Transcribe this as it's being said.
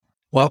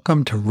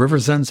Welcome to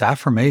Riverzen's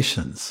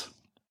Affirmations,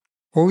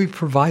 where we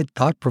provide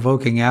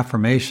thought-provoking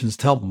affirmations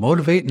to help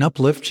motivate and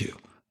uplift you.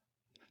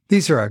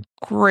 These are a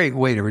great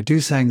way to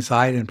reduce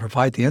anxiety and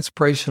provide the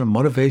inspiration and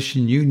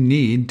motivation you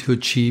need to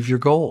achieve your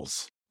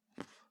goals.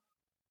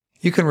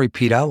 You can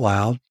repeat out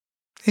loud,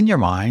 in your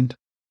mind,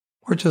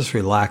 or just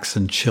relax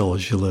and chill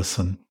as you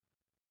listen.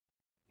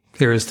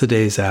 Here is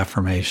today's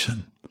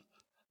affirmation.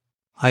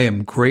 I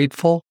am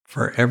grateful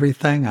for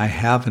everything I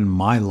have in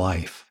my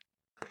life.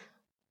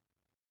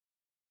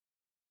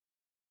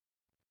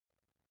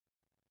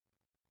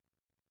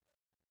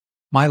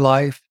 My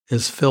life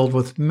is filled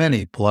with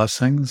many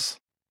blessings.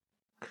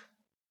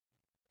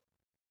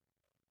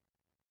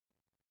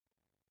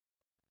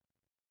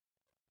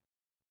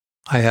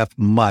 I have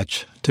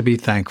much to be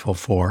thankful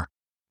for.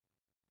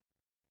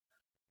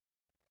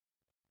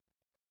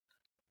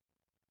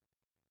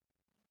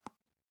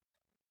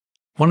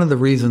 One of the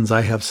reasons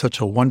I have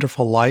such a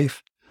wonderful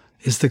life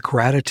is the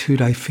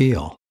gratitude I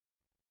feel.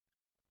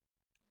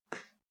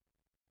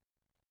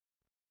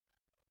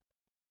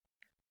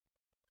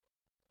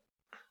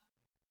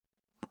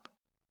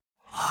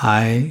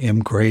 I am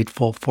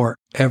grateful for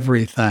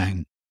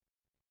everything.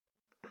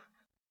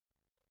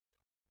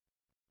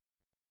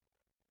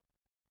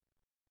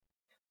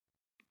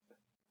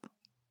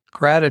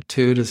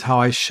 Gratitude is how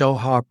I show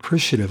how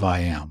appreciative I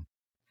am.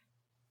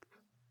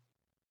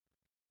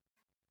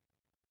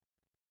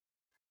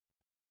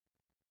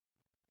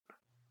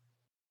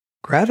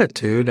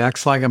 Gratitude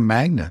acts like a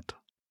magnet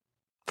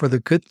for the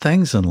good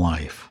things in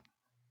life.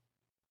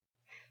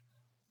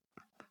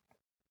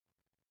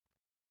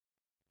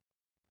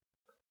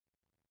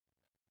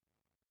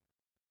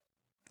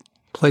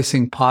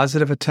 Placing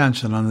positive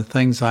attention on the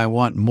things I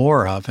want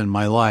more of in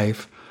my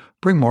life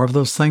bring more of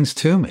those things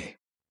to me.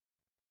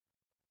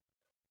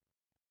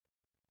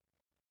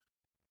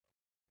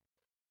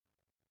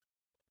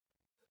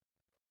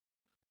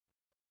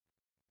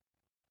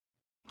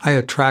 I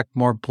attract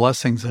more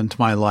blessings into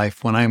my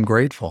life when I am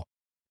grateful.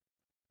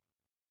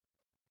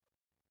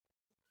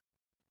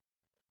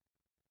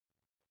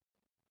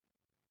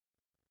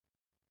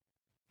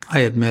 I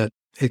admit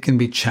it can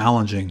be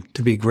challenging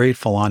to be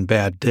grateful on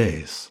bad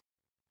days.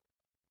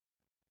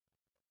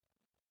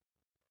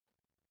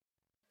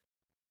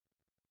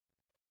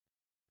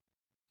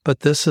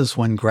 But this is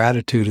when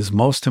gratitude is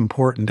most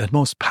important and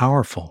most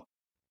powerful.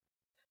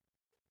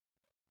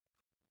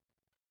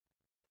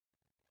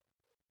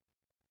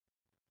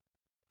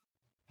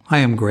 I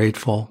am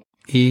grateful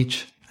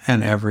each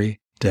and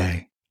every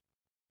day.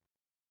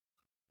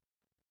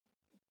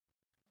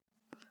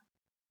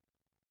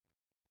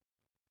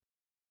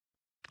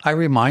 I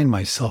remind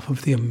myself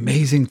of the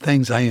amazing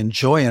things I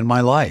enjoy in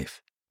my life.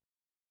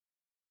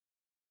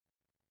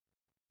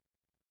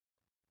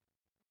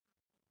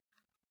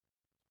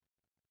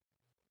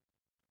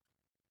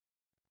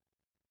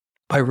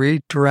 By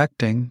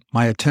redirecting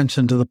my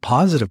attention to the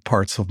positive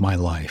parts of my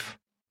life.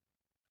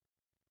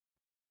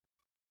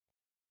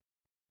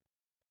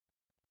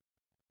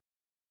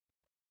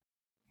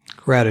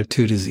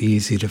 Gratitude is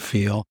easy to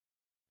feel.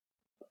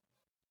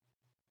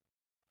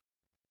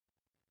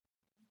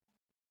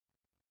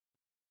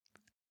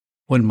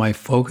 When my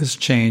focus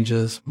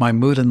changes, my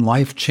mood and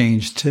life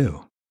change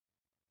too.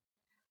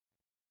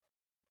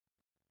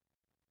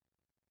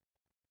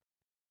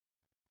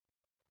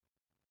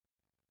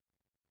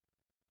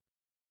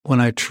 When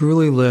I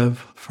truly live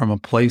from a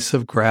place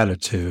of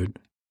gratitude,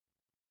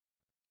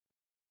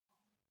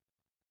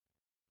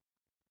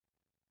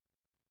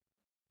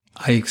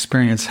 I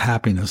experience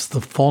happiness. The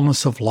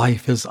fullness of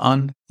life is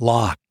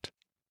unlocked.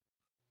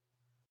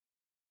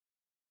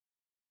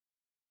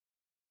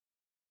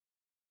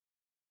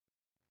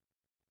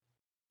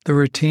 The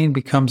routine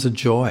becomes a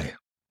joy.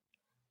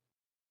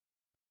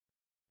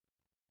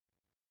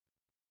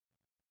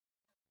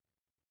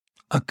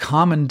 A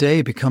common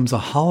day becomes a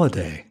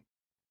holiday.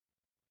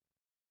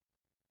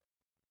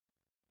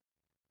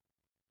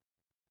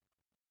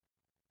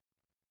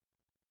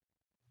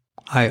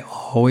 I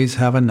always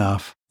have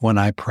enough when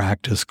I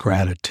practice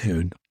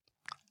gratitude.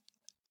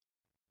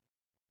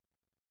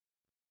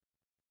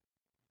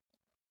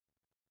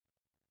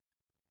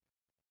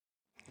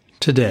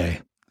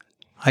 Today,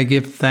 I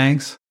give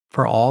thanks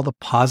for all the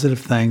positive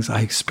things I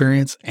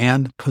experience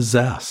and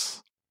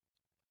possess.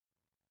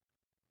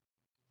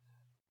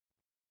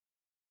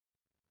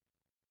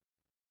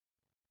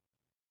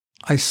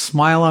 I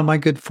smile on my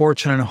good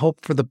fortune and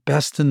hope for the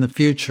best in the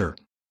future.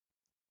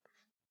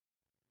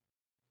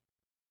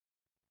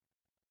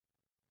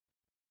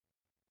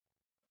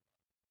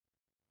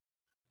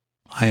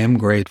 I am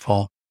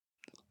grateful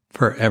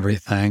for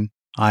everything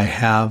I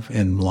have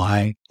in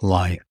my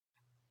life.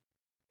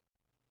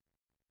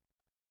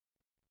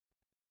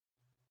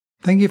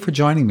 Thank you for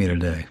joining me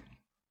today.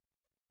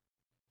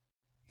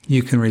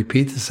 You can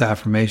repeat this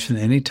affirmation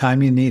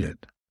anytime you need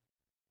it.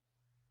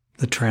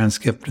 The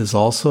transcript is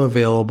also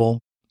available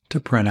to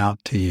print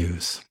out to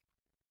use.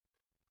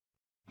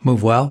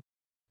 Move well,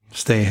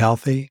 stay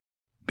healthy,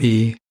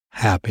 be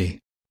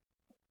happy.